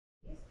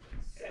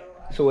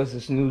So what's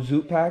this new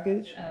Zoot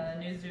package?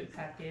 New Zoot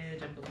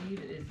package. I believe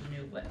it is the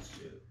new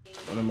wetsuit.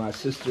 One of my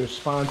sister's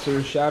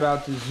sponsors. Shout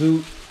out to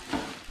Zoot.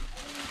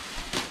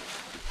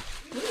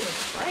 Ooh,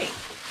 it's bright.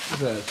 Is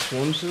that a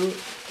swimsuit?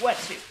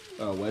 Wetsuit.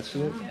 Oh,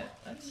 wetsuit? Yeah,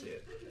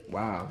 wetsuit.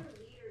 Wow.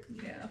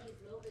 Yeah.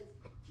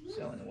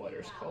 So when the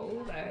water's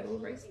cold, I will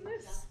race in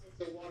this.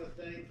 I want to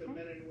thank the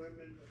men and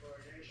women of our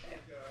nation.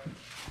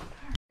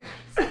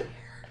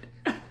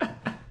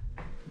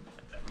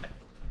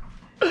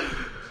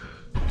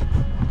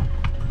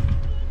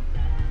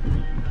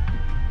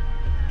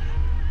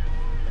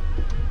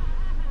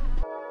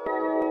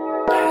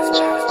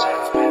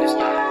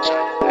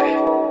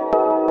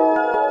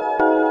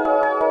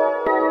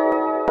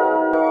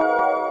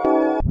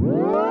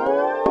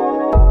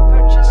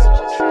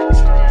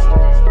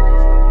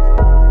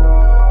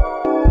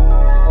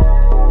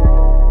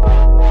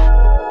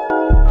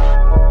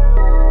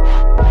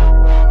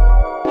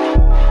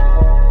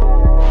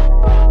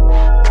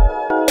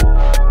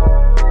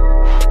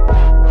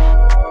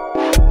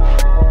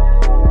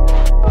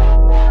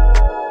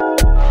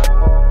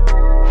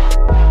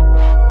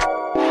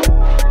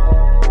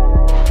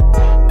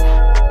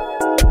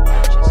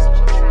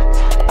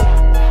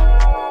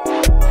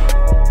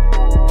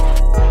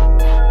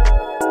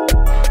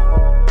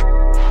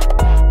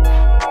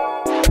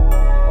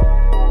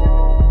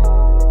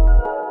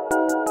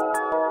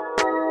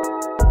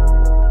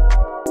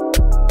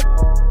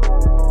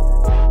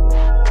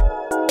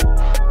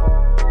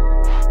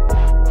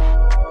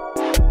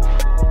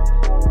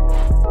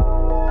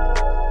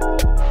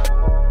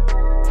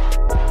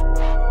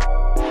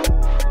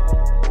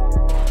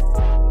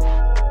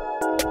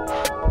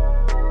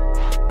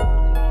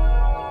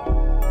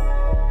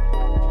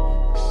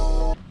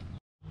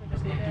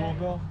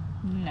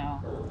 No.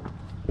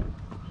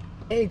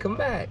 Hey, come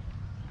back.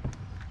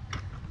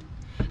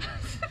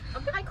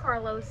 Hi,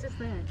 Carlos.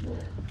 Isn't it?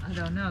 I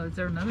don't know. Is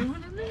there another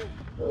one in there?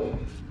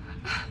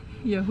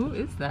 Yeah, who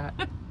is that?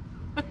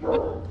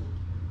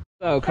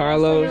 Hello,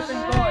 Carlos.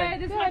 Hi,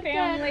 this is my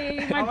family.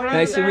 My brother,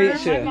 Nice to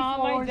meet you. my mom,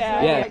 my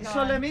dad. Yeah.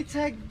 So let me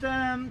take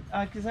them,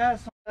 because I have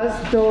some.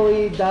 That's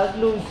Joey, that's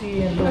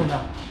Lucy, and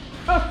Luna.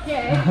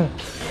 Okay.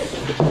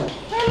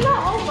 Hello.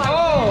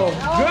 Oh,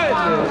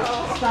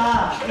 goodness.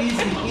 Stop.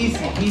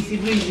 Easy,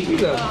 breezy.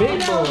 He's a big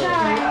boy.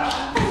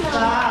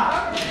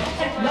 Stop.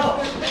 No.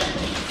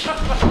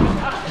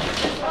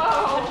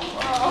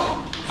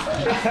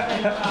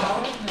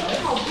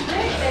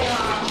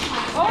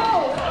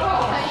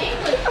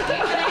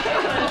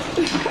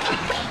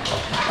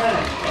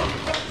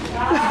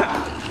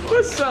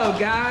 What's up,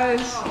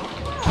 guys?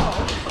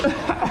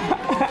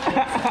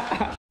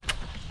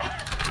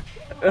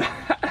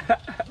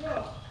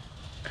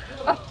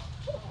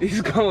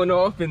 He's going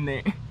off in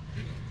there.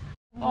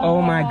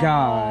 Oh my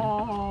god.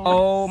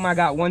 Oh my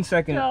god. 1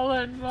 second.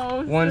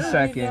 1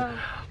 second.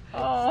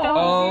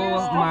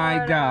 Oh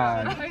my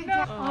god.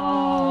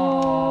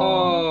 Oh.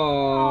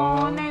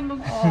 They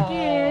look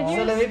scared. So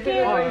You're let me pick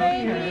them up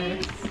scared, here.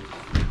 baby.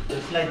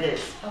 Just like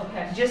this.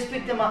 Okay. Just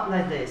pick them up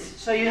like this.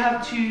 So you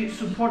have to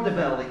support the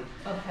belly.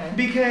 Okay.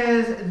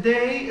 Because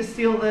they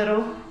still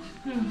little.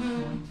 Yeah,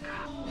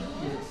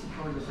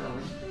 support the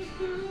belly,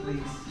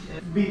 please.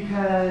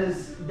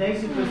 Because they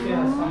supposed to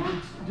have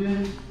something to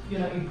do, you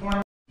know,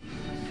 important.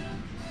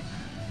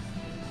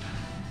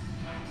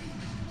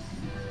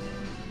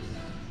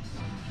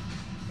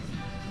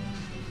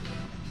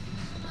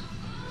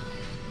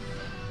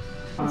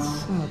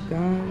 What's up,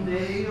 guys?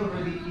 They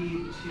already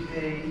eat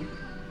today,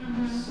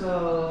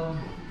 so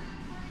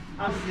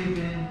I'm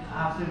sleeping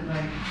after,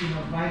 like, you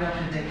know, right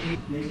after they eat.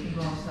 They can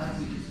go outside,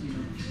 we just, you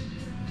know,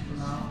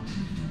 go out.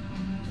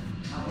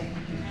 I'll take a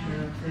picture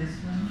of this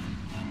one.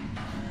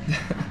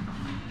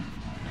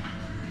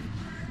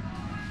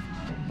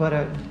 But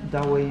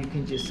that way you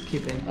can just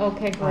keep it.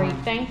 Okay, great.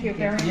 Thank you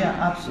very much. Yeah,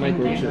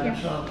 absolutely.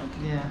 Microchip. So,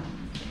 yeah.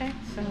 Okay,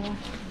 so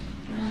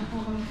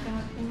hold on a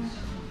second.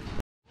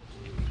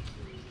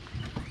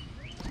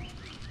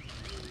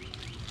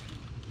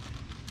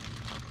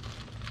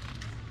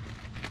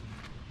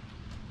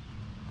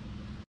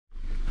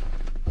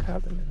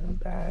 Have them in a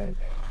bag.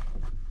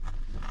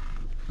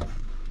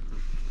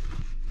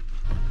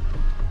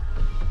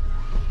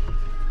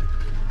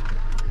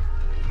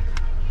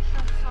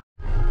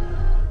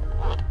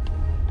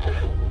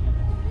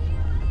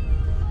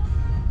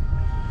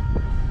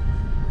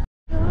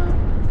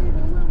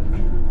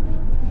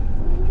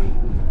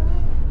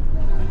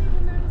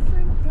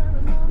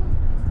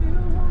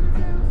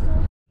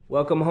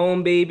 Welcome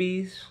home,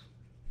 babies.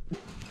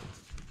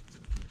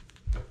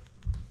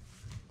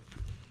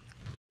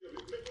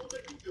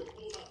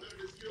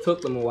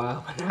 Took them a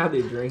while, but now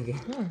they're drinking.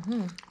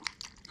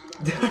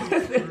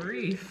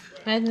 Grief.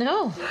 I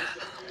know.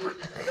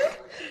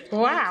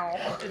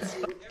 Wow.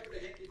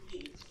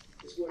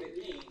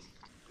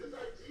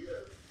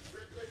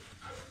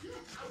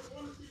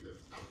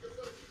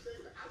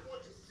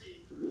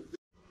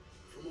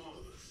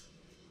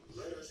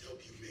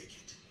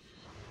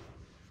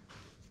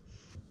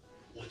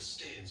 What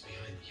stands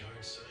behind the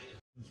yard sign?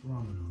 What's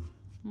wrong with them?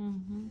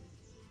 Mm-hmm.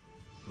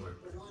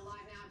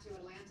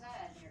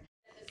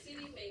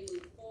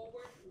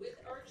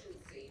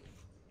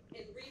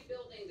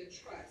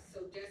 trust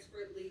so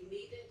desperately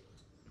needed.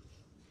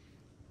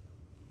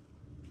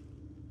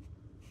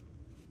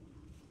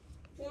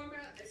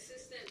 Former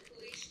Assistant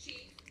Police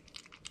Chief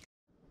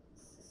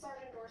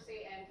Sergeant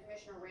Dorsey and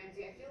Commissioner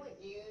Ramsey, I feel like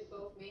you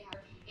both may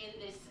have in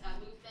this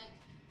movement.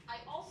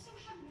 I also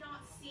have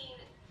not seen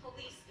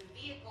police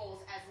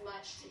vehicles as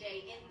much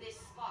today in this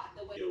spot.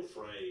 The way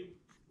frame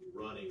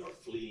running or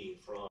fleeing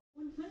from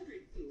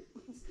 100 fuel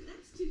points.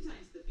 That's 2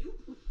 times the fuel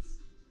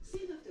points.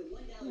 Save up to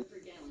 $1 per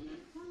gallon on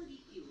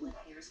quality fuel at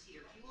Harris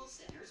Teeter Fuel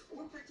Centers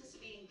or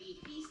participating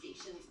BP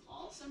stations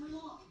all summer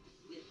long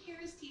with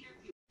Harris Teeter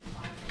Fuel.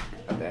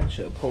 Got that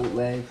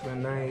Chipotle for the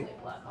night.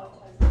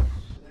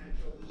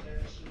 Natural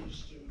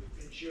disasters to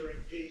ensuring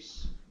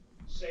peace,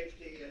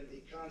 safety, and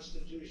the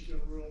constitutional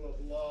rule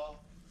of law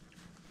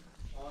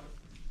on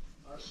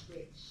our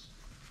space.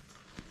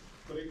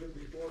 But even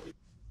before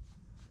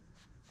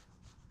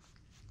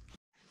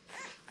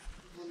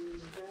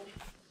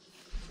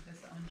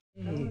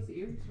Hey,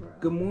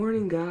 good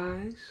morning,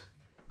 guys.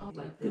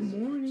 Good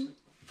morning.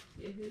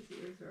 Yeah, his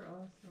ears are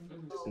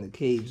awesome. And the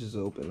cage is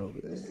open over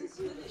there,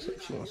 so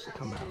she wants to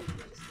come out.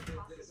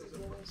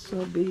 What's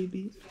up,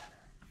 baby?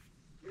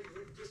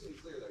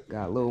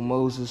 Got little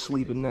Moses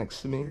sleeping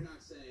next to me.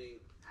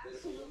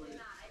 absolutely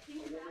not. I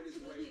think that's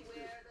absolutely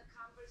where the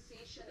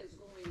conversation is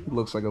going. He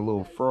looks like a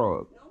little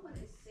frog.